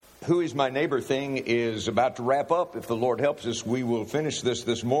Who is My Neighbor thing is about to wrap up. If the Lord helps us, we will finish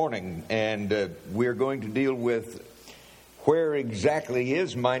this morning. And we're going to deal with where exactly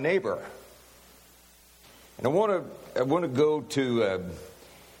is my neighbor. And I want to go to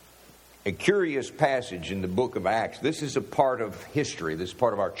a curious passage in the book of Acts. This is a part of history. This is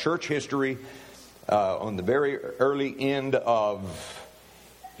part of our church history. On the very early end of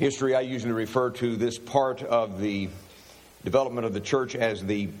history, I usually refer to this part of the development of the church as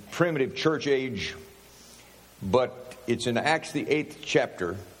the primitive church age, but it's in Acts the 8th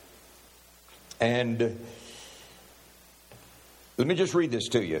chapter. And let me just read this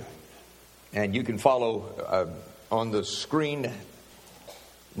to you, and you can follow on the screen.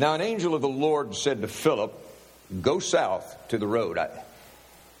 Now an angel of the Lord said to Philip, "Go south to the road,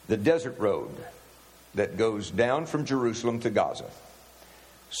 the desert road that goes down from Jerusalem to Gaza."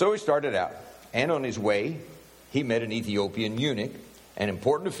 So he started out, and on his way he met an Ethiopian eunuch, an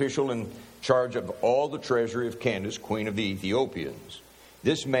important official in charge of all the treasury of Candace, queen of the Ethiopians.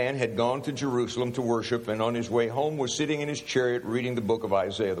 This man had gone to Jerusalem to worship, and on his way home was sitting in his chariot reading the book of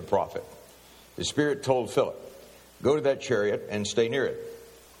Isaiah the prophet. The Spirit told Philip, "Go to that chariot and stay near it."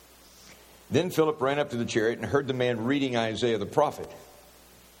 Then Philip ran up to the chariot and heard the man reading Isaiah the prophet.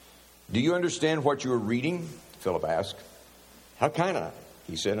 "Do you understand what you are reading?" Philip asked. "How can I?"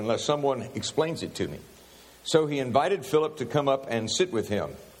 he said, "unless someone explains it to me." So he invited Philip to come up and sit with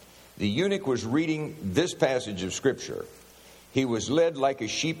him. The eunuch was reading this passage of Scripture. "He was led like a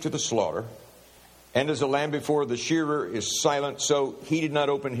sheep to the slaughter, and as a lamb before the shearer is silent, so he did not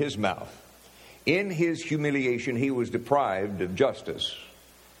open his mouth. In his humiliation he was deprived of justice.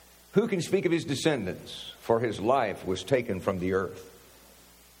 Who can speak of his descendants? For his life was taken from the earth."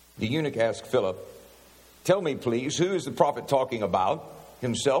 The eunuch asked Philip, "Tell me, please, who is the prophet talking about?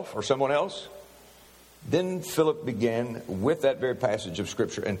 Himself or someone else?" Then Philip began with that very passage of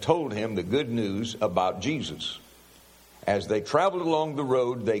Scripture and told him the good news about Jesus. As they traveled along the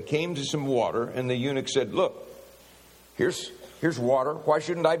road, they came to some water, and the eunuch said, "Look, here's water. Why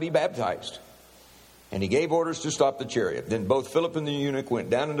shouldn't I be baptized?" And he gave orders to stop the chariot. Then both Philip and the eunuch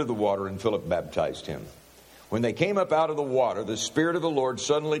went down into the water, and Philip baptized him. When they came up out of the water, the Spirit of the Lord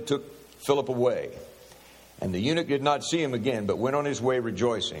suddenly took Philip away. And the eunuch did not see him again, but went on his way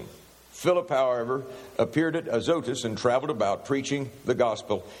rejoicing. Philip, however, appeared at Azotus and traveled about, preaching the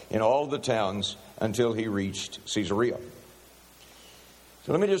gospel in all the towns until he reached Caesarea.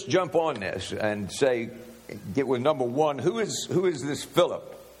 So let me just jump on this and get with number one. Who is this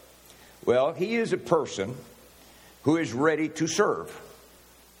Philip? Well, he is a person who is ready to serve.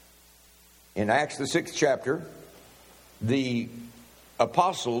 In Acts the 6th chapter, the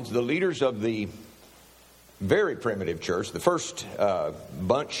apostles, the leaders of the very primitive church, the first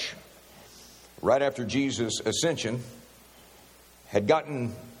bunch right after Jesus' ascension, had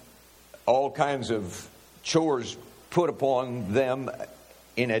gotten all kinds of chores put upon them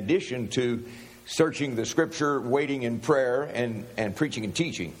in addition to searching the Scripture, waiting in prayer, and preaching and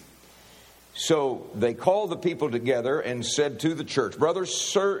teaching. So they called the people together and said to the church, "Brothers,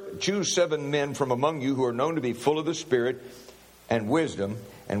 choose 7 men from among you who are known to be full of the Spirit and wisdom,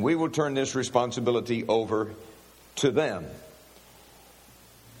 and we will turn this responsibility over to them."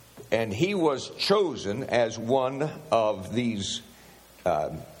 And he was chosen as one of these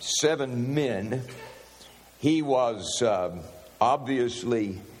 7 men. He was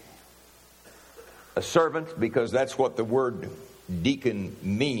obviously a servant, because that's what the word deacon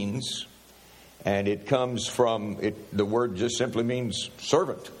means. And it comes from the word just simply means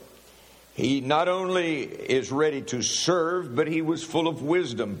servant. He not only is ready to serve, but he was full of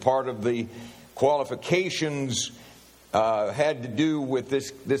wisdom. Part of the qualifications had to do with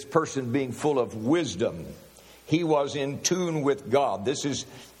this person being full of wisdom. He was in tune with God. This is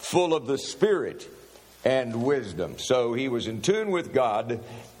full of the Spirit and wisdom. So he was in tune with God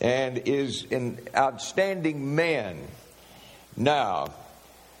and is an outstanding man. Now,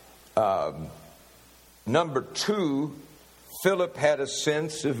 number 2, Philip had a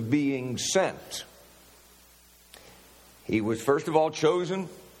sense of being sent. He was first of all chosen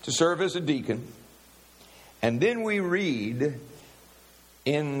to serve as a deacon. And then we read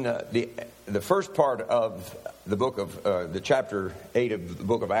in the first part of the book of the chapter 8 of the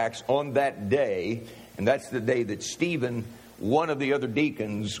book of Acts, on that day, and that's the day that Stephen, one of the other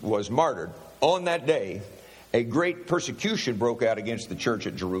deacons, was martyred. On that day, a great persecution broke out against the church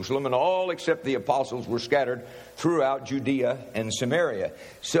at Jerusalem, and all except the apostles were scattered throughout Judea and Samaria.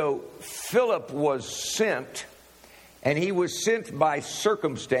 So Philip was sent, and he was sent by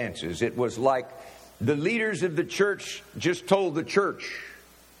circumstances. It was like the leaders of the church just told the church,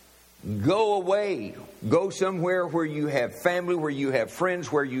 Go away. Go somewhere where you have family, where you have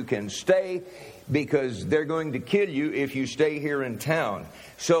friends, where you can stay, because they're going to kill you if you stay here in town.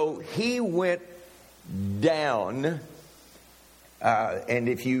 So he went down, and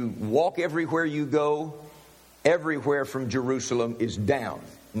if you walk everywhere you go, everywhere from Jerusalem is down.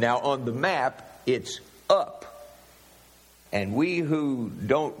 Now on the map, it's up. And we who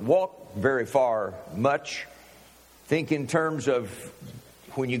don't walk very far much think in terms of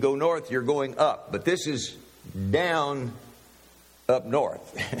when you go north, you're going up. But this is down up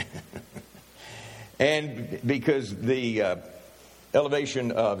north. And because the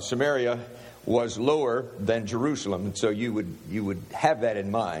elevation of Samaria was lower than Jerusalem, so you would have that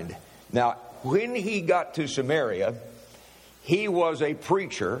in mind. Now, when he got to Samaria, he was a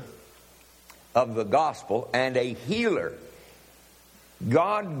preacher of the gospel and a healer.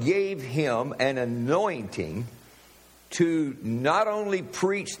 God gave him an anointing to not only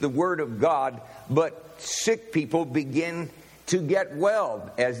preach the word of God, but sick people begin to get well.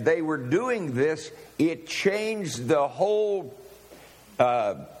 As they were doing this, it changed the whole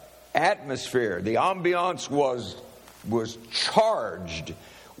atmosphere. The ambiance was charged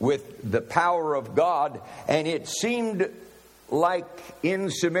with the power of God, and it seemed like in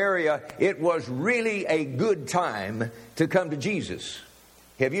Samaria it was really a good time to come to Jesus.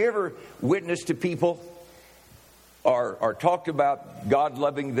 Have you ever witnessed to people or talked about God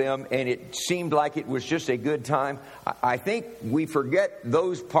loving them, and it seemed like it was just a good time? I think we forget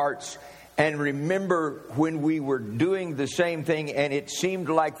those parts and remember when we were doing the same thing, and it seemed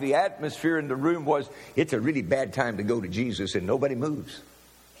like the atmosphere in the room was, it's a really bad time to go to Jesus, and nobody moves.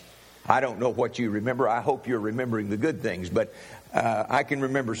 I don't know what you remember. I hope you're remembering the good things, but I can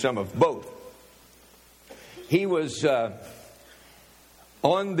remember some of both. He was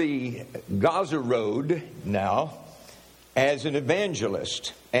on the Gaza Road now as an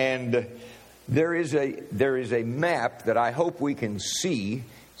evangelist, and there is a map that I hope we can see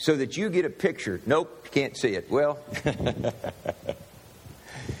so that you get a picture. Nope, can't see it. Well,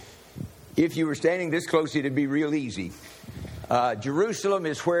 if you were standing this close, it'd be real easy. Jerusalem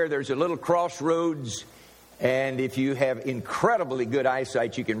is where there's a little crossroads, and if you have incredibly good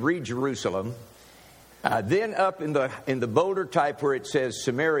eyesight, you can read Jerusalem. Then up in the boulder type where it says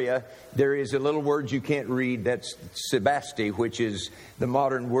Samaria, there is a little word you can't read. That's Sebasti, which is the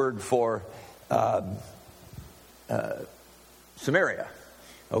modern word for Samaria.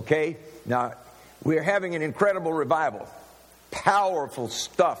 Okay? Now, we're having an incredible revival. Powerful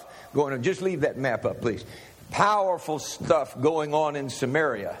stuff going on. Just leave that map up, please. Powerful stuff going on in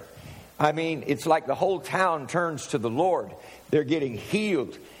Samaria. I mean, it's like the whole town turns to the Lord. They're getting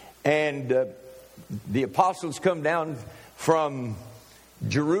healed. And the apostles come down from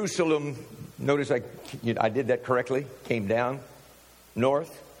Jerusalem. Notice I did that correctly. Came down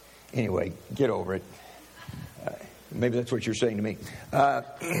north. Anyway, get over it. Maybe that's what you're saying to me.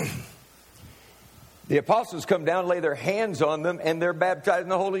 The apostles come down, lay their hands on them, and they're baptized in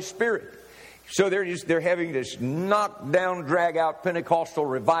the Holy Spirit. So they're having this knock-down, drag-out Pentecostal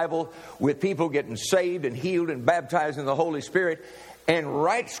revival with people getting saved and healed and baptized in the Holy Spirit. And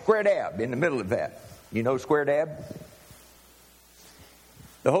right square dab in the middle of that, you know square dab?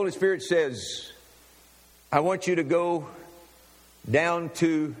 The Holy Spirit says, I want you to go down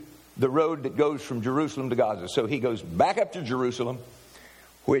to the road that goes from Jerusalem to Gaza. So he goes back up to Jerusalem,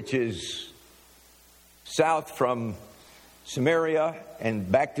 which is south from Samaria,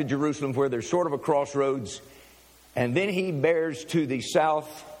 and back to Jerusalem where there's sort of a crossroads. And then he bears to the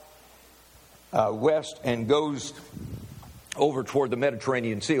south west and goes over toward the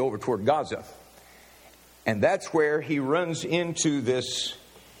Mediterranean Sea, over toward Gaza. And that's where he runs into this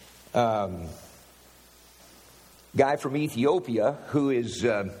guy from Ethiopia who is,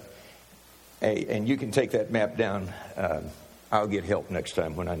 and you can take that map down. I'll get help next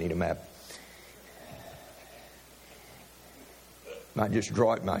time when I need a map. Might just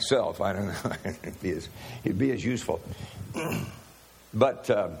draw it myself. I don't know. It'd be as useful. But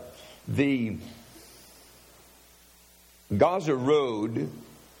the Gaza Road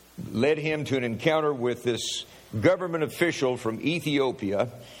led him to an encounter with this government official from Ethiopia.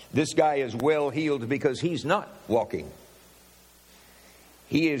 This guy is well healed because he's not walking.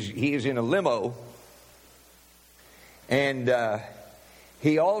 He is in a limo, and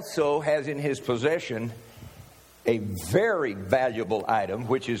he also has in his possession a very valuable item,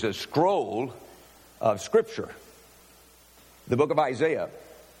 which is a scroll of Scripture, the book of Isaiah.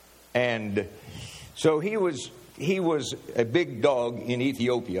 And so he was a big dog in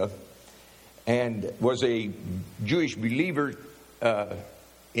Ethiopia and was a Jewish believer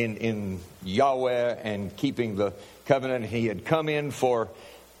in Yahweh and keeping the covenant. He had come in for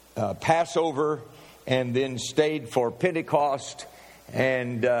Passover and then stayed for Pentecost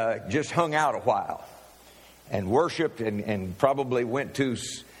and just hung out a while and worshiped and probably went to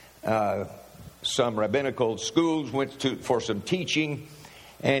some rabbinical schools, for some teaching,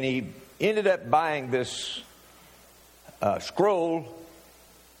 and he ended up buying this scroll,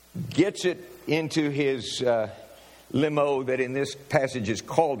 gets it into his limo that in this passage is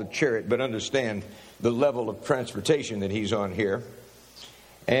called a chariot, but understand the level of transportation that he's on here.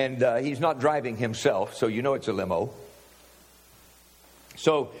 And he's not driving himself, so you know it's a limo.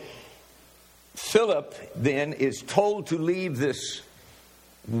 So Philip then is told to leave this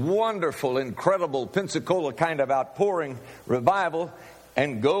wonderful, incredible Pensacola kind of outpouring revival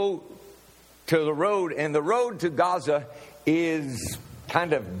and go to the road. And the road to Gaza is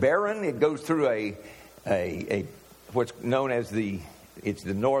kind of barren. It goes through a what's known as it's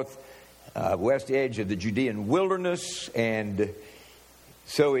the north west edge of the Judean wilderness, and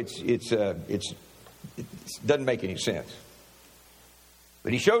so it doesn't make any sense.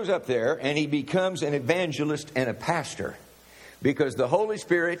 But he shows up there and he becomes an evangelist and a pastor because the Holy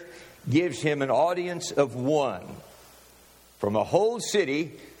Spirit gives him an audience of one, from a whole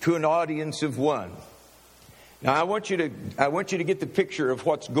city to an audience of one. Now I want you to get the picture of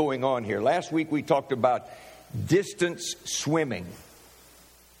what's going on here. Last week we talked about distance swimming.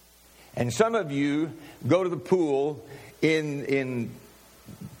 And some of you go to the pool in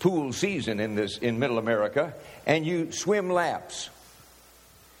pool season in Middle America, and you swim laps.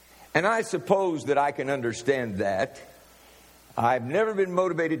 And I suppose that I can understand that. I've never been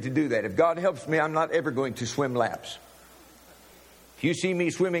motivated to do that. If God helps me, I'm not ever going to swim laps. If you see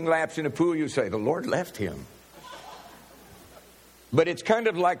me swimming laps in a pool, you say, the Lord left him. But it's kind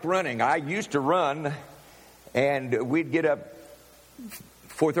of like running. I used to run, and we'd get up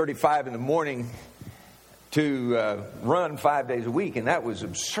 4:35 in the morning to run 5 days a week, and that was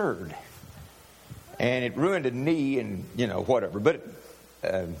absurd. And it ruined a knee and, whatever. But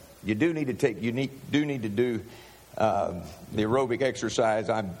you do need to do the aerobic exercise.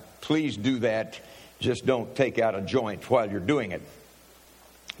 Please do that. Just don't take out a joint while you're doing it.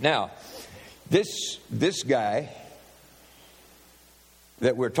 Now, this guy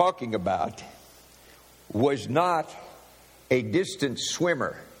that we're talking about was not a distance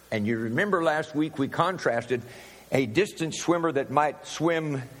swimmer. And you remember last week we contrasted a distance swimmer that might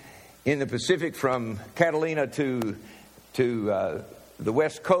swim in the Pacific from Catalina to the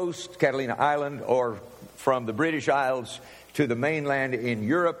west coast, Catalina Island, or from the British Isles to the mainland in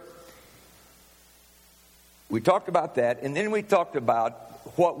Europe. We talked about that, and then we talked about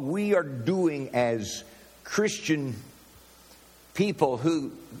what we are doing as Christian people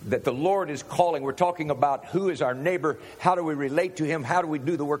that the Lord is calling. We're talking about who is our neighbor, how do we relate to him, how do we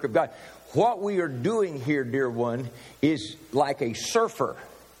do the work of God. What we are doing here, dear one, is like a surfer.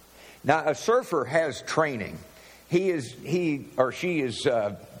 Now, a surfer has training. He or she is,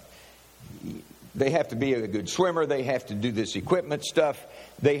 they have to be a good swimmer. They have to do this equipment stuff.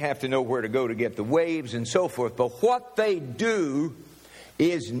 They have to know where to go to get the waves and so forth. But what they do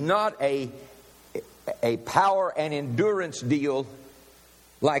is not a power and endurance deal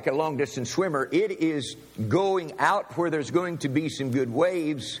like a long-distance swimmer. It is going out where there's going to be some good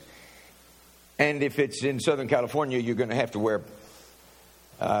waves. And if it's in Southern California, you're going to have to wear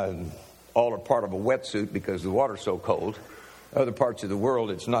all or part of a wetsuit because the water's so cold. Other parts of the world,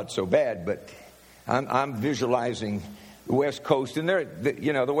 it's not so bad. But I'm visualizing the West Coast, and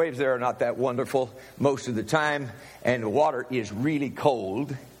the waves there are not that wonderful most of the time, and the water is really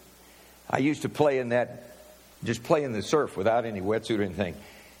cold. I used to play in the surf without any wetsuit or anything.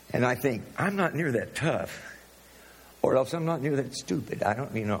 And I think, I'm not near that tough. Or else I'm not near that stupid. I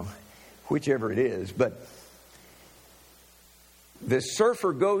don't, whichever it is. But the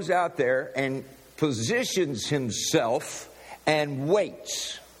surfer goes out there and positions himself and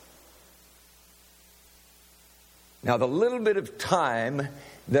waits. Now, the little bit of time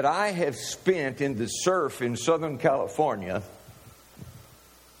that I have spent in the surf in Southern California,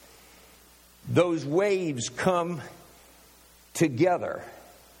 those waves come together.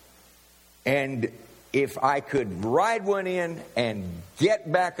 And if I could ride one in and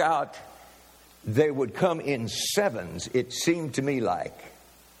get back out, they would come in sevens, it seemed to me like.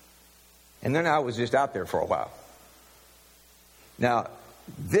 And then I was just out there for a while. Now,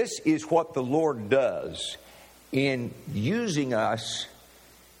 this is what the Lord does in using us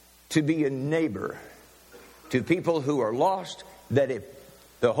to be a neighbor to people who are lost, that if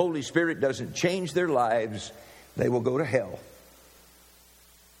the Holy Spirit doesn't change their lives, they will go to hell.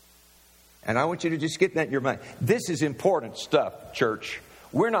 And I want you to just get that in your mind. This is important stuff, church.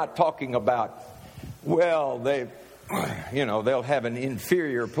 We're not talking about, they'll have an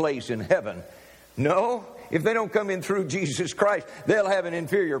inferior place in heaven. No, if they don't come in through Jesus Christ, they'll have an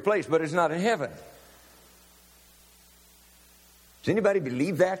inferior place, but it's not in heaven. Does anybody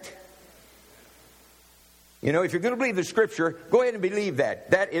believe that? If you're going to believe the Scripture, go ahead and believe that.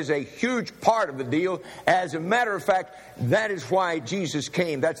 That is a huge part of the deal. As a matter of fact, that is why Jesus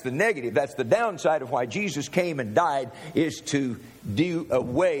came. That's the negative. That's the downside of why Jesus came and died, is to do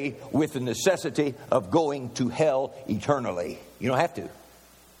away with the necessity of going to hell eternally. You don't have to.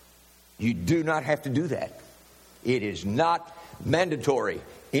 You do not have to do that. It is not mandatory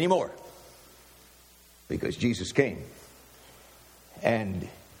anymore, because Jesus came. And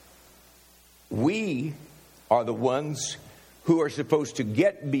we are the ones who are supposed to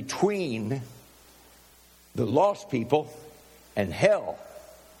get between the lost people and hell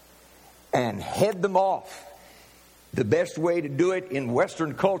and head them off. The best way to do it in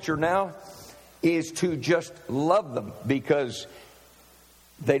Western culture now is to just love them, because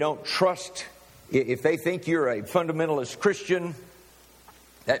they don't trust. If they think you're a fundamentalist Christian,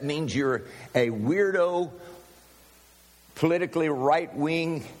 that means you're a weirdo, politically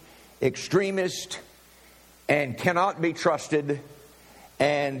right-wing extremist, and cannot be trusted,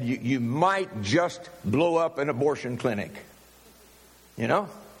 and you might just blow up an abortion clinic.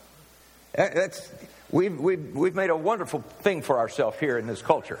 We've made a wonderful thing for ourselves here in this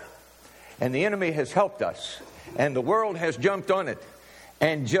culture, and the enemy has helped us, and the world has jumped on it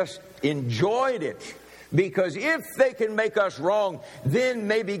and just enjoyed it, because if they can make us wrong, then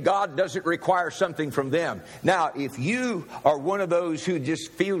maybe God doesn't require something from them. Now, if you are one of those who just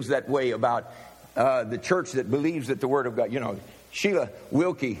feels that way about the church that believes that the Word of God, Sheila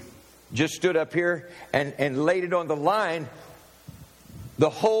Wilkie just stood up here and laid it on the line. The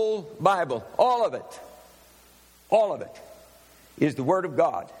whole Bible, all of it is the Word of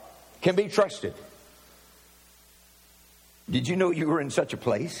God, can be trusted. Did you know you were in such a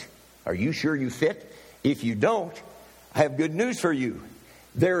place? Are you sure you fit? If you don't, I have good news for you.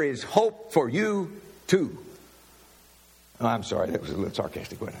 There is hope for you too. Oh, I'm sorry, that was a little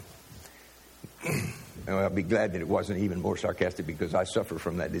sarcastic, wasn't it? I'll be glad that it wasn't even more sarcastic, because I suffer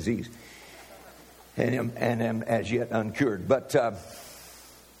from that disease and am as yet uncured. But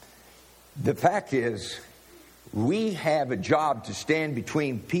the fact is, we have a job to stand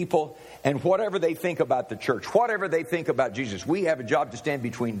between people and whatever they think about the church, whatever they think about Jesus. We have a job to stand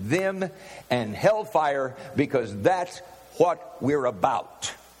between them and hellfire, because that's what we're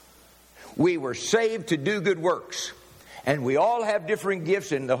about. We were saved to do good works. And we all have different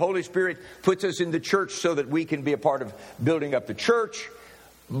gifts, and the Holy Spirit puts us in the church so that we can be a part of building up the church.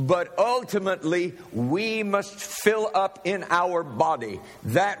 But ultimately, we must fill up in our body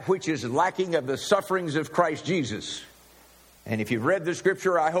that which is lacking of the sufferings of Christ Jesus. And if you've read the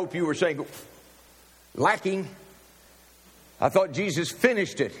Scripture, I hope you were saying, lacking? I thought Jesus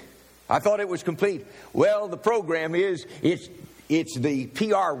finished it. I thought it was complete. Well, the program is, it's the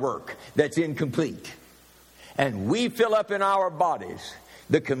PR work that's incomplete. And we fill up in our bodies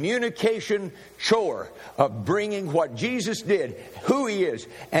the communication chore of bringing what Jesus did, who He is,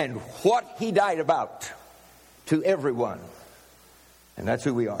 and what He died about to everyone. And that's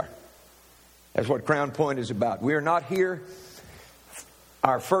who we are. That's what Crown Point is about. We are not here.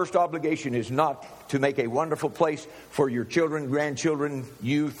 Our first obligation is not to make a wonderful place for your children, grandchildren,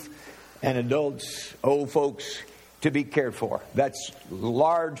 youth, and adults, old folks, to be cared for. That's a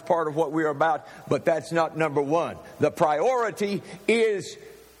large part of what we're about, but that's not number one. The priority is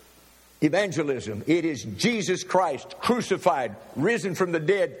evangelism. It is Jesus Christ, crucified, risen from the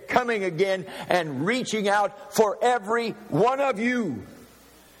dead, coming again, and reaching out for every one of you.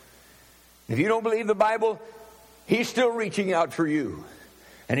 If you don't believe the Bible, He's still reaching out for you.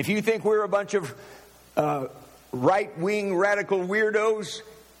 And if you think we're a bunch of right-wing radical weirdos,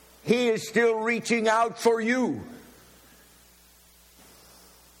 He is still reaching out for you.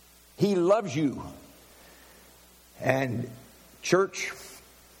 He loves you. And church,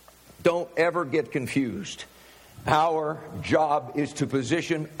 don't ever get confused. Our job is to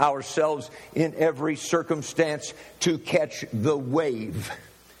position ourselves in every circumstance to catch the wave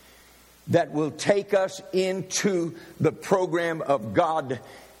that will take us into the program of God,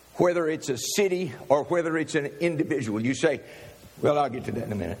 whether it's a city or whether it's an individual. You say, well, I'll get to that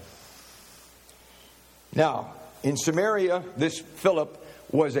in a minute. Now, in Samaria, this Philip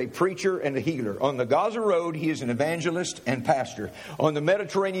was a preacher and a healer. On the Gaza Road, he is an evangelist and pastor. On the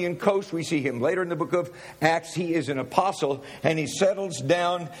Mediterranean coast, we see him later in the book of Acts. He is an apostle, and he settles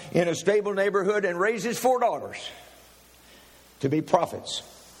down in a stable neighborhood and raises 4 daughters to be prophets.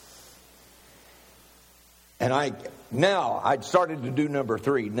 And I started to do number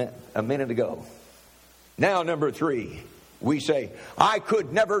 3 a minute ago. Now, number 3, we say, I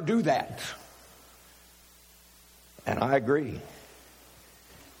could never do that. And I agree.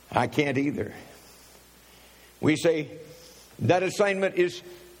 I can't either. We say, that assignment is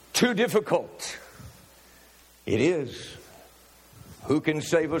too difficult. It is. Who can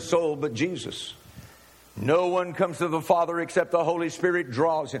save a soul but Jesus? No one comes to the Father except the Holy Spirit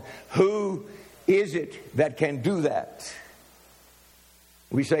draws him. Who is it that can do that?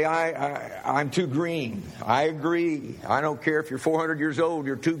 We say, I'm too green. I agree. I don't care if you're 400 years old,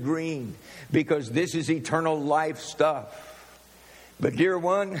 you're too green. Because this is eternal life stuff. But dear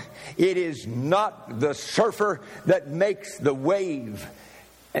one, it is not the surfer that makes the wave,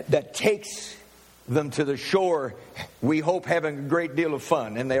 that takes them to the shore, we hope having a great deal of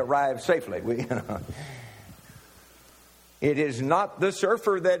fun, and they arrive safely. It is not the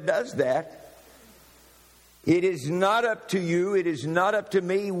surfer that does that. It is not up to you. It is not up to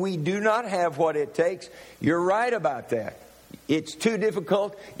me. We do not have what it takes. You're right about that. It's too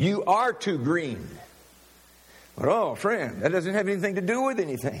difficult. You are too green. But oh, friend, that doesn't have anything to do with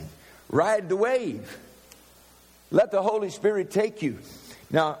anything. Ride the wave. Let the Holy Spirit take you.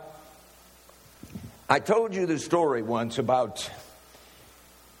 Now, I told you the story once about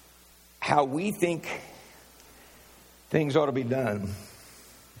how we think things ought to be done.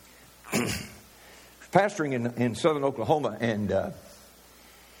 Pastoring in southern Oklahoma, and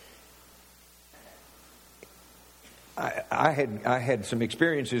I had some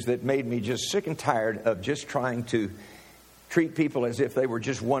experiences that made me just sick and tired of just trying to treat people as if they were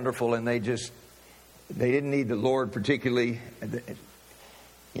just wonderful and they didn't need the Lord particularly.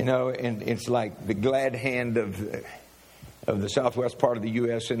 You know, and it's like the glad hand of the southwest part of the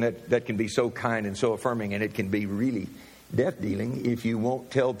U.S., and that can be so kind and so affirming, and it can be really death-dealing if you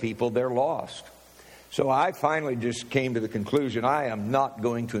won't tell people they're lost. So I finally just came to the conclusion, I am not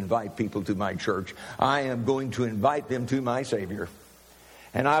going to invite people to my church. I am going to invite them to my Savior.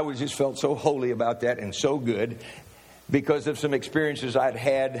 And I just felt so holy about that and so good because of some experiences I'd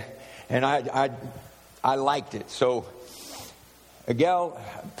had, and I liked it. So a gal,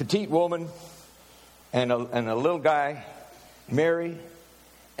 petite woman, and a little guy, Mary,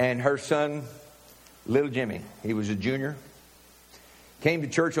 and her son, little Jimmy. He was a junior. Came to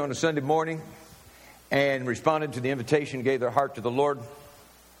church on a Sunday morning and responded to the invitation, gave their heart to the Lord.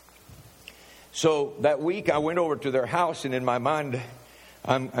 So that week I went over to their house, and in my mind,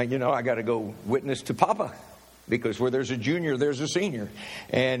 I got to go witness to Papa, because where there's a junior, there's a senior.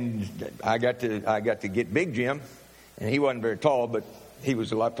 And I got to get Big Jim, and he wasn't very tall, but he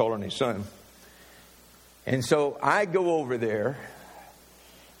was a lot taller than his son. And so I go over there,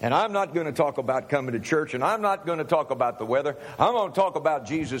 and I'm not going to talk about coming to church, and I'm not going to talk about the weather. I'm going to talk about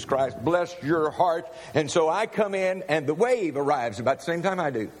Jesus Christ. Bless your heart. And so I come in, and the wave arrives about the same time I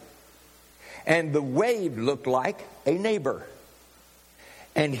do. And the wave looked like a neighbor.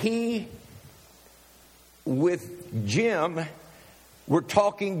 And he, with Jim, were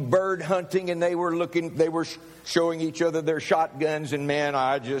talking bird hunting, and they were showing each other their shotguns, and man,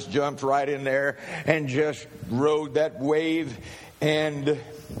 I just jumped right in there and just rode that wave. And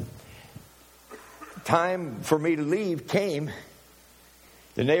time for me to leave came.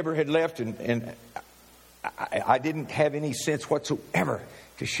 The neighbor had left, and I didn't have any sense whatsoever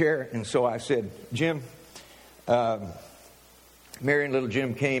to share. And so I said, Jim, Mary and little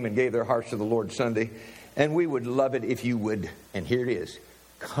Jim came and gave their hearts to the Lord Sunday, and we would love it if you would, and here it is,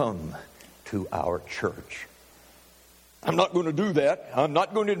 come to our church. I'm not going to do that. I'm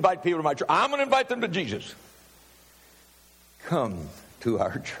not going to invite people to my church. I'm going to invite them to Jesus. Come to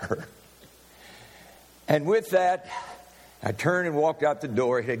our church. And with that, I turned and walked out the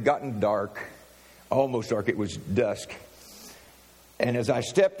door. It had gotten dark, almost dark. It was dusk. And as I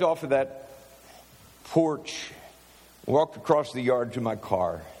stepped off of that porch, walked across the yard to my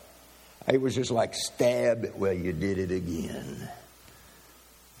car, it was just like, stab, well, you did it again.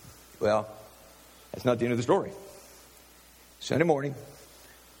 Well, that's not the end of the story. Sunday morning,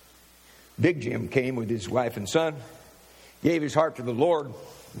 Big Jim came with his wife and son, gave his heart to the Lord.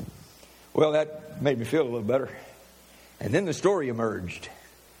 Well, that made me feel a little better. And then the story emerged.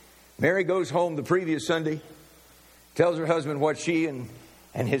 Mary goes home the previous Sunday, tells her husband what she and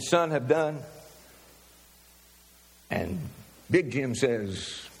his son have done. And Big Jim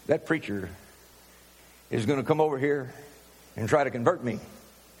says, that preacher is going to come over here and try to convert me.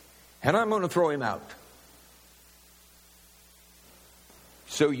 And I'm going to throw him out.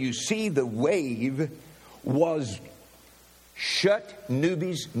 So you see, the wave was shut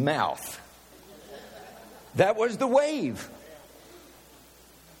Newbie's mouth. That was the wave.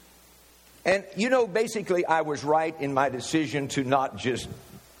 And basically I was right in my decision to not just,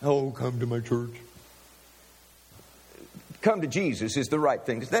 come to my church. come to Jesus is the right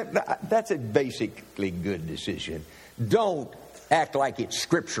thing. That's a basically good decision. Don't act like it's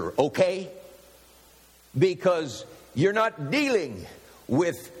Scripture, okay? Because you're not dealing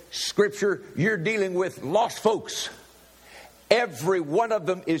with Scripture, you're dealing with lost folks. Every one of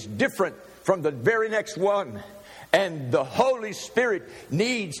them is different from the very next one. And the Holy Spirit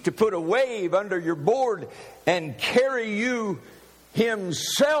needs to put a wave under your board and carry you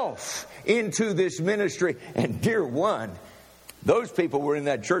Himself into this ministry. And dear one, those people were in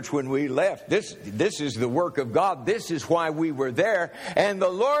that church when we left. This is the work of God. This is why we were there. And the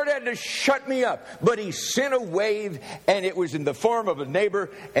Lord had to shut me up. But He sent a wave, and it was in the form of a neighbor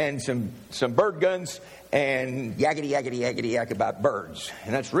and some bird guns and yakety yak about birds.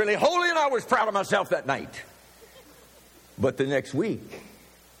 And that's really holy, and I was proud of myself that night. But the next week,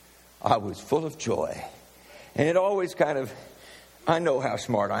 I was full of joy. And it always I know how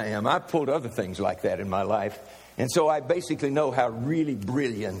smart I am. I've pulled other things like that in my life. And so I basically know how really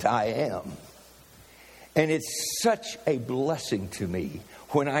brilliant I am. And it's such a blessing to me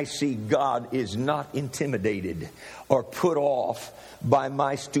when I see God is not intimidated or put off by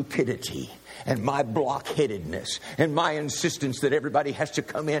my stupidity and my blockheadedness and my insistence that everybody has to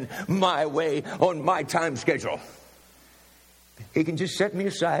come in my way on my time schedule. He can just set me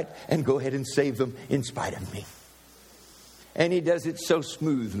aside and go ahead and save them in spite of me. And He does it so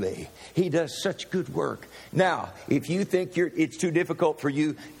smoothly. He does such good work. Now, if you think it's too difficult for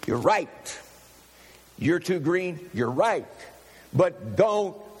you, you're right. You're too green, you're right. But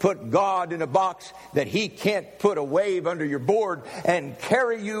don't put God in a box that He can't put a wave under your board and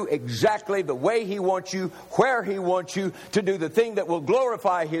carry you exactly the way He wants you, where He wants you, to do the thing that will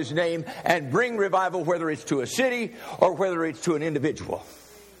glorify His name and bring revival, whether it's to a city or whether it's to an individual.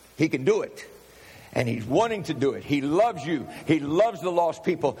 He can do it. And He's wanting to do it. He loves you. He loves the lost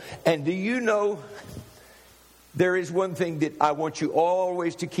people. And do you know, there is one thing that I want you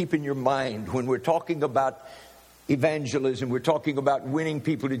always to keep in your mind when we're talking about evangelism, we're talking about winning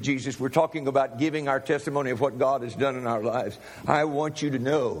people to Jesus, we're talking about giving our testimony of what God has done in our lives. I want you to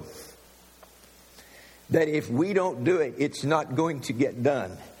know that if we don't do it, it's not going to get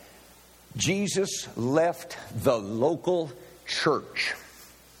done. Jesus left the local church.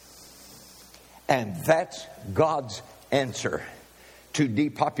 And that's God's answer to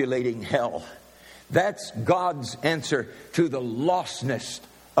depopulating hell. That's God's answer to the lostness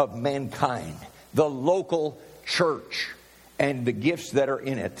of mankind. The local church and the gifts that are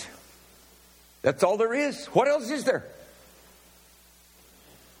in it. That's all there is. What else is there?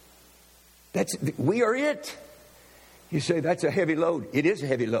 We are it. You say that's a heavy load. It is a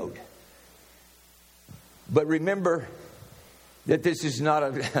heavy load. But remember that this is not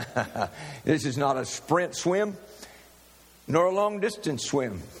a sprint swim nor a long distance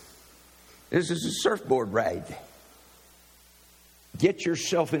swim. This is a surfboard ride. Get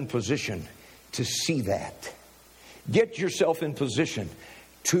yourself in position to see that. Get yourself in position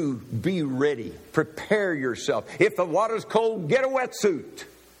to be ready. Prepare yourself. If the water's cold, get a wetsuit.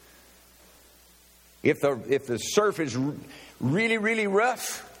 If the surf is really, really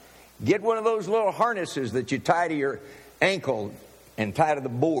rough, get one of those little harnesses that you tie to your ankle and tie to the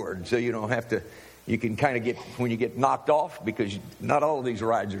board so you don't have to, you can kind of get, when you get knocked off, because not all of these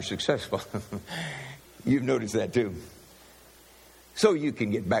rides are successful. You've noticed that too. So you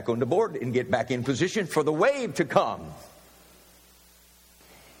can get back on the board and get back in position for the wave to come.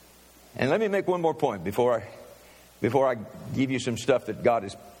 And let me make one more point before I give you some stuff that God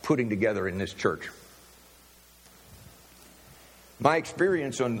is putting together in this church. My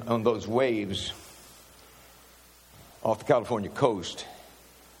experience on those waves off the California coast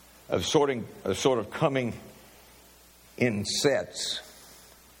of sort of coming in sets.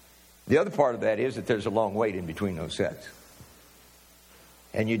 The other part of that is that there's a long wait in between those sets.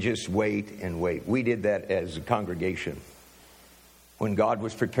 And you just wait and wait. We did that as a congregation when God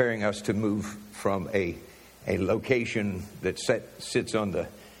was preparing us to move from a location that sits on the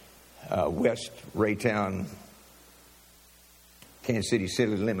West Raytown, Kansas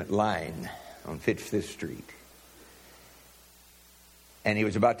City limit line on 55th Street. And He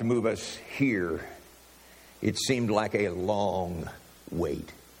was about to move us here. It seemed like a long wait.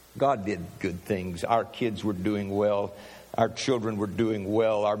 God did good things. Our kids were doing well. Our children were doing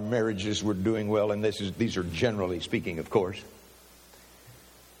well. Our marriages were doing well. And these are generally speaking, of course.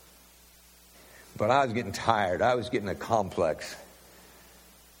 But I was getting tired. I was getting a complex.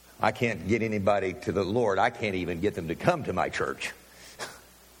 I can't get anybody to the Lord. I can't even get them to come to my church.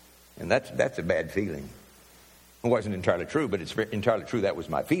 And that's a bad feeling. It wasn't entirely true, but it's entirely true that was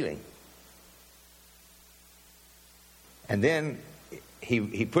my feeling. And then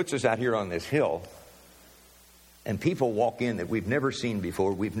he puts us out here on this hill. And people walk in that we've never seen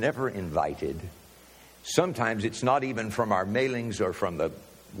before, we've never invited. Sometimes it's not even from our mailings or from the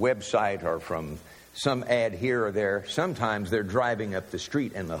website or from some ad here or there. Sometimes they're driving up the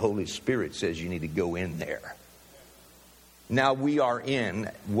street and the Holy Spirit says you need to go in there. Now, we are in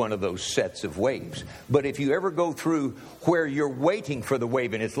one of those sets of waves. But if you ever go through where you're waiting for the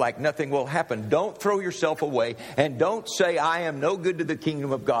wave and it's like nothing will happen, don't throw yourself away and don't say, I am no good to the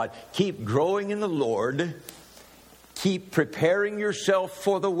kingdom of God. Keep growing in the Lord. Keep preparing yourself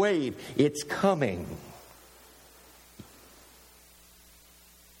for the wave. It's coming.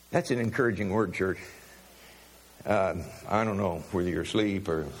 That's an encouraging word, church. I don't know whether you're asleep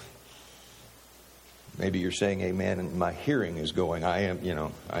or maybe you're saying amen and my hearing is going. I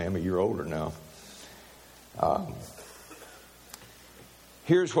am a year older now.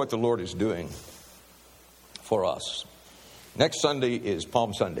 Here's what the Lord is doing for us. Next Sunday is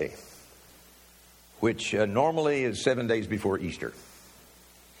Palm Sunday, which normally is 7 days before Easter.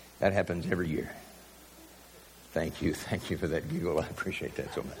 That happens every year. Thank you for that giggle. I appreciate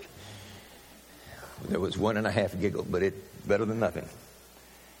that so much. There was 1.5 giggle, but it's better than nothing.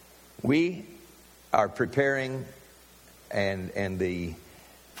 We are preparing, and the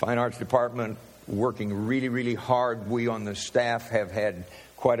Fine Arts Department working really, really hard. We on the staff have had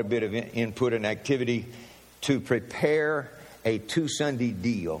quite a bit of input and activity to prepare a 2-Sunday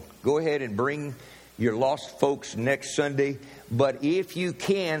deal. Go ahead and bring your lost folks next Sunday, but if you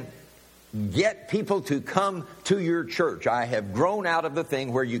can, get people to come to your church. I have grown out of the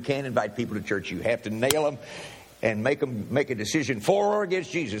thing where you can't invite people to church. You have to nail them and make a decision for or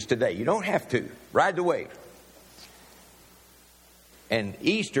against Jesus today. You don't have to. Ride the wave. And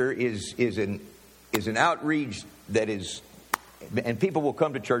Easter is an outreach that is, and people will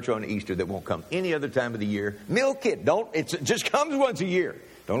come to church on Easter that won't come any other time of the year. Milk it. It just comes once a year.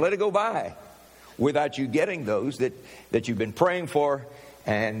 Don't let it go by without you getting those that you've been praying for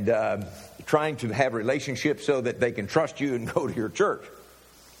and trying to have relationships so that they can trust you and go to your church.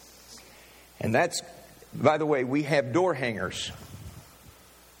 And that's, by the way, we have door hangers.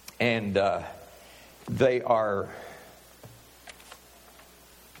 And they are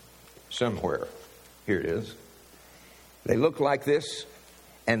somewhere. Here it is. They look like this,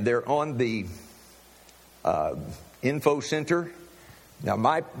 and they're on the info center. Now,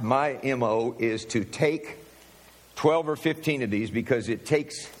 my MO is to take 12 or 15 of these because it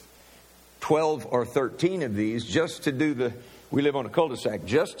takes 12 or 13 of these just to do we live on a cul-de-sac,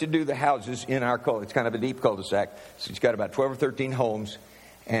 just to do the houses in our cul-de-sac. It's kind of a deep cul-de-sac. So it's got about 12 or 13 homes.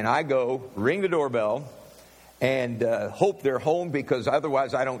 And I go, ring the doorbell, and hope they're home because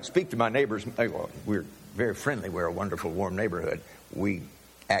otherwise I don't speak to my neighbors. Well, we're very friendly. We're a wonderful, warm neighborhood. We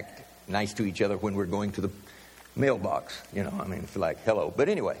act nice to each other when we're going to the mailbox. It's like, hello. But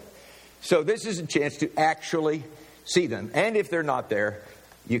anyway, so this is a chance to actually see them. And if they're not there,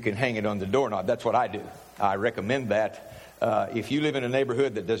 you can hang it on the doorknob. That's what I do. I recommend that. If you live in a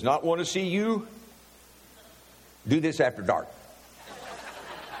neighborhood that does not want to see you, do this after dark.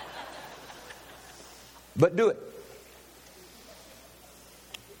 But do it.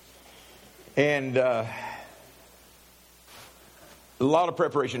 And a lot of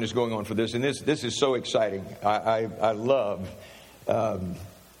preparation is going on for this, and this is so exciting. I love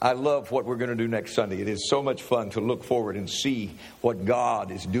what we're going to do next Sunday. It is so much fun to look forward and see what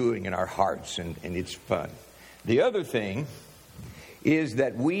God is doing in our hearts, and it's fun. The other thing is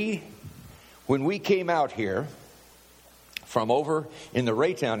that when we came out here from over in the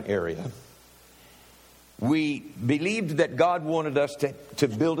Raytown area, we believed that God wanted us to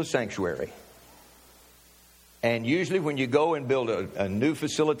build a sanctuary. And usually when you go and build a new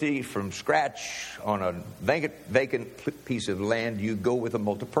facility from scratch on a vacant piece of land, you go with a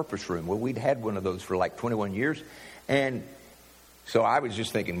multipurpose room. Well, we'd had one of those for like 21 years. And so I was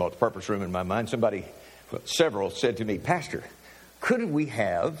just thinking multipurpose room in my mind. Several said to me, Pastor, couldn't we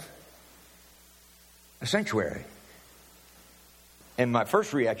have a sanctuary? And my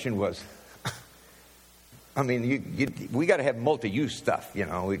first reaction was, we got to have multi-use stuff,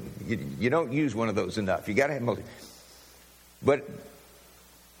 You don't use one of those enough. You got to have multi. But,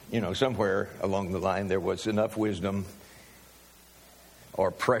 somewhere along the line there was enough wisdom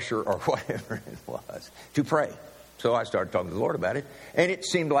or pressure or whatever it was to pray. So I started talking to the Lord about it. And it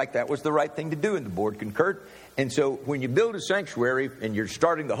seemed like that was the right thing to do, and the board concurred. And so when you build a sanctuary and you're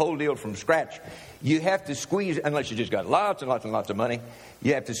starting the whole deal from scratch, you have to squeeze, unless you just got lots and lots and lots of money,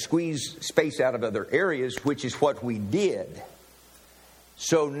 you have to squeeze space out of other areas, which is what we did.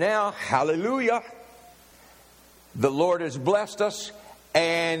 So now, hallelujah, the Lord has blessed us,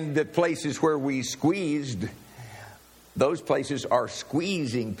 and the places where we squeezed, those places are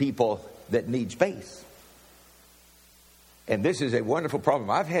squeezing people that need space. And this is a wonderful problem.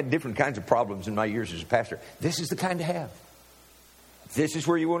 I've had different kinds of problems in my years as a pastor. This is the kind to have. This is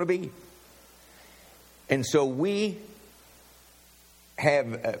where you want to be. And so we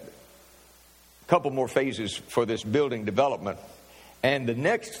have a couple more phases for this building development. And the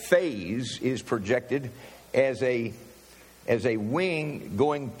next phase is projected as a wing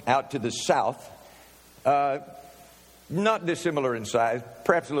going out to the south. Not dissimilar in size,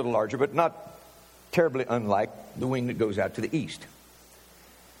 perhaps a little larger, but not terribly unlike the wing that goes out to the east.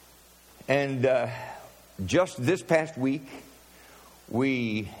 And just this past week,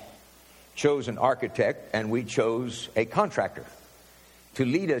 we chose an architect and we chose a contractor to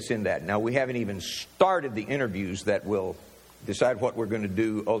lead us in that. Now, we haven't even started the interviews that will decide what we're going to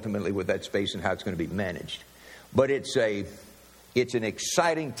do ultimately with that space and how it's going to be managed. But it's an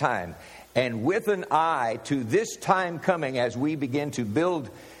exciting time. And with an eye to this time coming as we begin to build,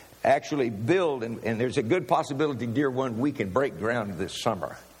 and there's a good possibility, dear one, we can break ground this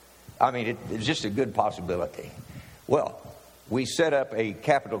summer. I mean, it's just a good possibility. Well, we set up a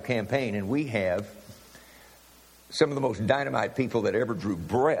capital campaign, and we have some of the most dynamite people that ever drew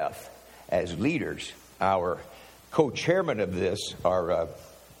breath as leaders. Our co-chairman of this are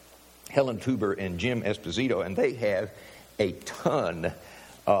Helen Tuber and Jim Esposito, and they have a ton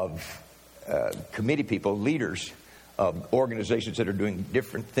of committee people, leaders of organizations that are doing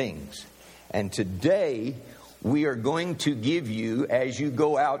different things. And today, we are going to give you, as you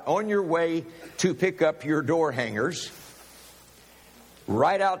go out on your way to pick up your door hangers,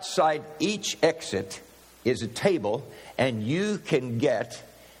 right outside each exit is a table, and you can get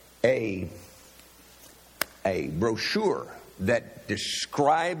a brochure that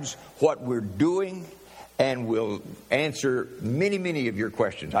describes what we're doing and will answer many, many of your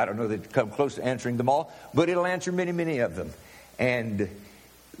questions. I don't know that it come close to answering them all, but it'll answer many, many of them. And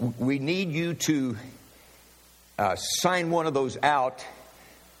we need you to sign one of those out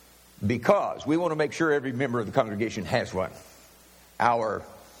because we want to make sure every member of the congregation has one. Our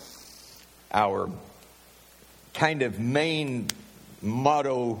kind of main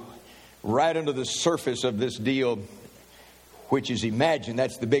motto right under the surface of this deal, which is imagine,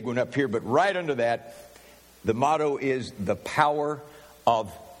 that's the big one up here, but right under that, the motto is the power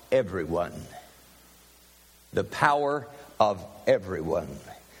of everyone. The power of everyone.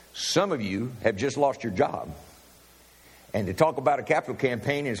 Some of you have just lost your job. And to talk about a capital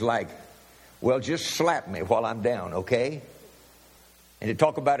campaign is like, well, just slap me while I'm down, okay? And to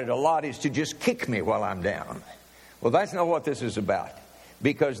talk about it a lot is to just kick me while I'm down. Well, that's not what this is about.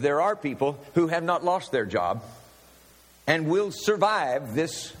 Because there are people who have not lost their job and will survive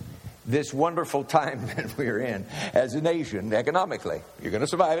this wonderful time that we're in as a nation economically. You're going to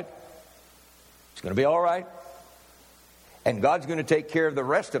survive it. It's going to be all right. And God's going to take care of the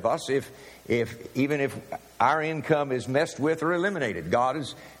rest of us even if our income is messed with or eliminated. God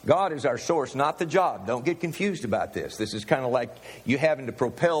is our source, not the job. Don't get confused about this. This is kind of like you having to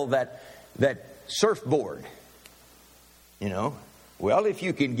propel that surfboard. You know? Well, if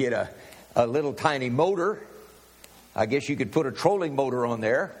you can get a little tiny motor, I guess you could put a trolling motor on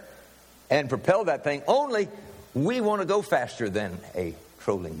there and propel that thing. Only we want to go faster than a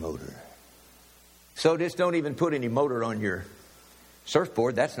trolling motor. So just don't even put any motor on your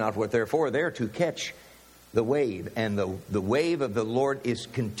surfboard. That's not what they're for. They're to catch the wave. And the wave of the Lord is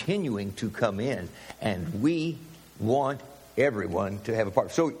continuing to come in. And we want everyone to have a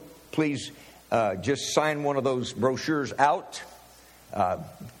part. So please just sign one of those brochures out.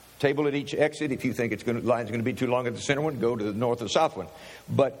 Table at each exit. If you think line's going to be too long at the center one, go to the north or south one.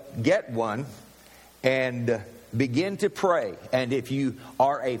 But get one and begin to pray. And if you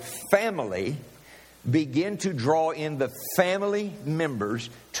are a family, begin to draw in the family members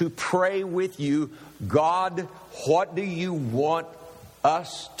to pray with you. God, what do you want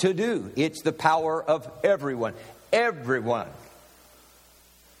us to do? It's the power of everyone. Everyone.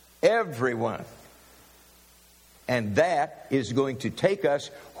 Everyone. And that is going to take us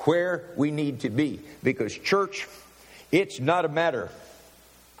where we need to be. Because church, it's not a matter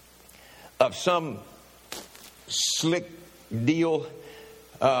of some slick deal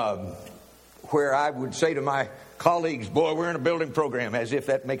where I would say to my colleagues, boy, we're in a building program, as if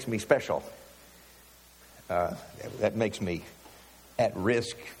that makes me special. That makes me at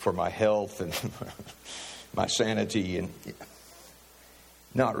risk for my health and my sanity. And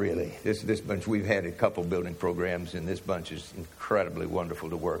not really. This bunch, we've had a couple building programs, and this bunch is incredibly wonderful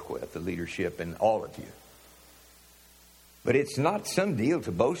to work with, the leadership and all of you. But it's not some deal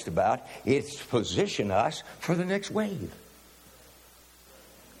to boast about. It's to position us for the next wave.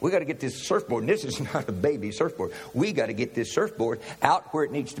 We got to get this surfboard, and this is not a baby surfboard. We got to get this surfboard out where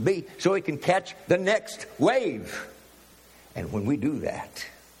it needs to be so it can catch the next wave. And when we do that,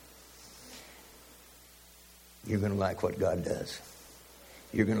 you're going to like what God does.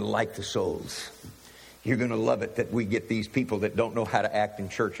 You're going to like the souls. You're going to love it that we get these people that don't know how to act in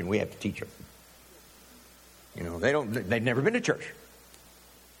church and we have to teach them. You know, they've never been to church.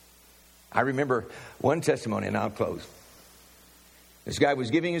 I remember one testimony, and I'll close. This guy was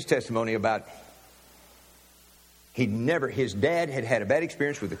giving his testimony about his dad had had a bad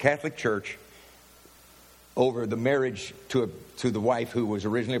experience with the Catholic Church over the marriage to the wife who was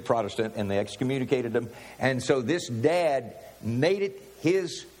originally a Protestant, and they excommunicated him. And so this dad made it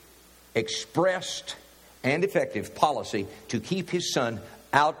his expressed and effective policy to keep his son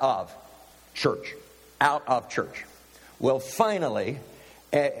out of church. Out of church. Well, finally,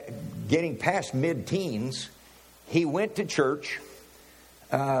 getting past mid-teens, he went to church.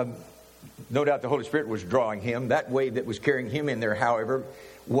 No doubt the Holy Spirit was drawing him. That wave that was carrying him in there, however,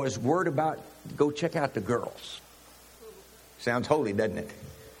 was word about, go check out the girls. Sounds holy, doesn't it?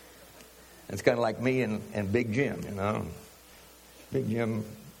 It's kind of like me and Big Jim, you know. Big Jim,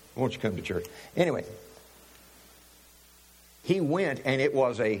 won't you come to church? Anyway, he went, and it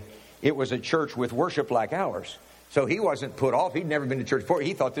was a church with worship like ours. So he wasn't put off. He'd never been to church before.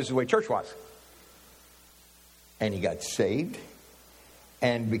 He thought this is the way church was. And he got saved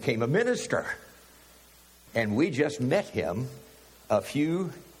and became a minister. And we just met him a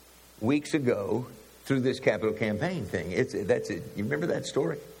few weeks ago through this capital campaign thing. That's it. You remember that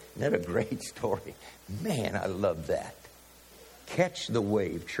story? Isn't that a great story? Man, I love that. Catch the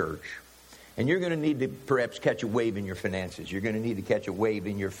wave, church. And you're going to need to perhaps catch a wave in your finances. You're going to need to catch a wave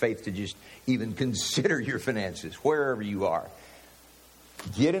in your faith to just even consider your finances, wherever you are.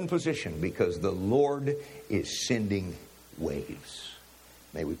 Get in position, because the Lord is sending waves.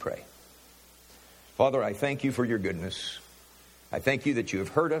 May we pray. Father, I thank you for your goodness. I thank you that you have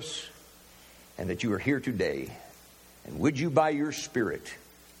heard us and that you are here today. And would you, by your Spirit,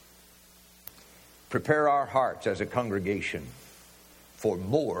 prepare our hearts as a congregation for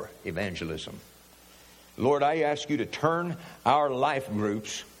more evangelism. Lord, I ask you to turn our life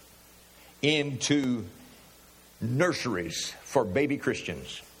groups into nurseries for baby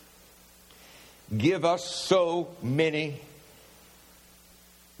Christians. Give us so many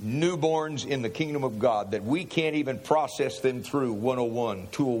newborns in the kingdom of God that we can't even process them through 101,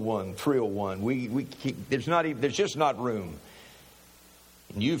 201, 301. There's just not room.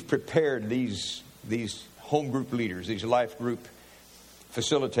 And you've prepared these home group leaders, these life group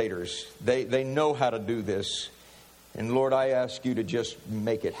facilitators. They know how to do this. And Lord, I ask you to just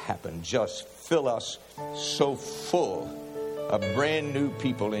make it happen. Just fill us so full of brand new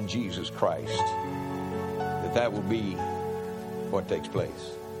people in Jesus Christ that will be what takes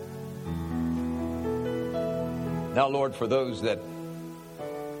place. Now, Lord, for those that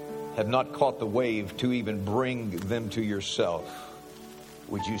have not caught the wave to even bring them to yourself,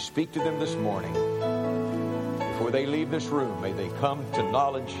 would you speak to them this morning? Before they leave this room, may they come to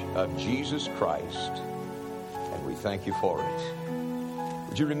knowledge of Jesus Christ. And we thank you for it.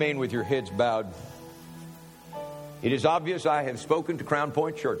 Would you remain with your heads bowed? It is obvious I have spoken to Crown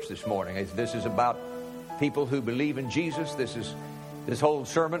Point Church this morning. This is about people who believe in Jesus. This whole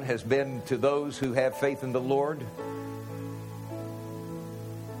sermon has been to those who have faith in the Lord.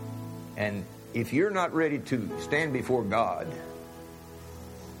 And if you're not ready to stand before God,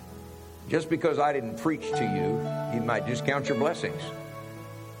 just because I didn't preach to you, you might discount your blessings.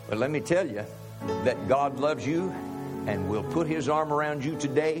 But let me tell you that God loves you and will put his arm around you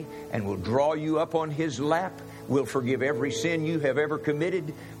today and will draw you up on his lap, will forgive every sin you have ever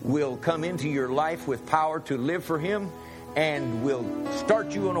committed, will come into your life with power to live for him, and will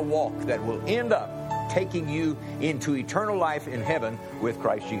start you on a walk that will end up taking you into eternal life in heaven with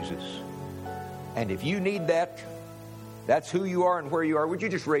Christ Jesus. And if you need that, that's who you are and where you are, would you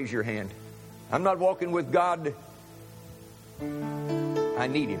just raise your hand? I'm not walking with God. I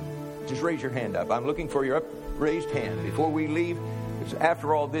need him. Just raise your hand up. I'm looking for your upraised hand before we leave. Because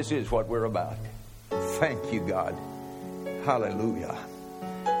after all, this is what we're about. Thank you, God. Hallelujah.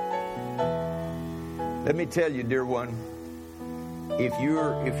 Let me tell you, dear one, if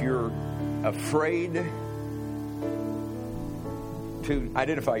you're afraid to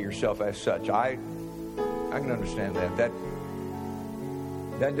identify yourself as such, I can understand that.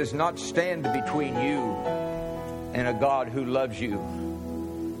 That does not stand between you and a God who loves you.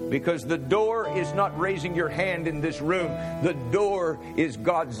 Because the door is not raising your hand in this room. The door is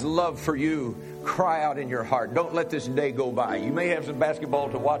God's love for you. Cry out in your heart. Don't let this day go by. You may have some basketball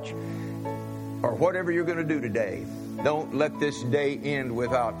to watch or whatever you're going to do today. Don't let this day end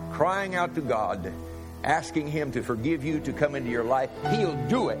without crying out to God asking Him to forgive you, to come into your life, He'll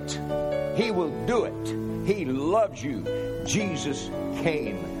do it. He will do it. He loves you. Jesus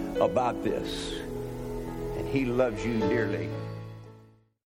came about this, and He loves you dearly.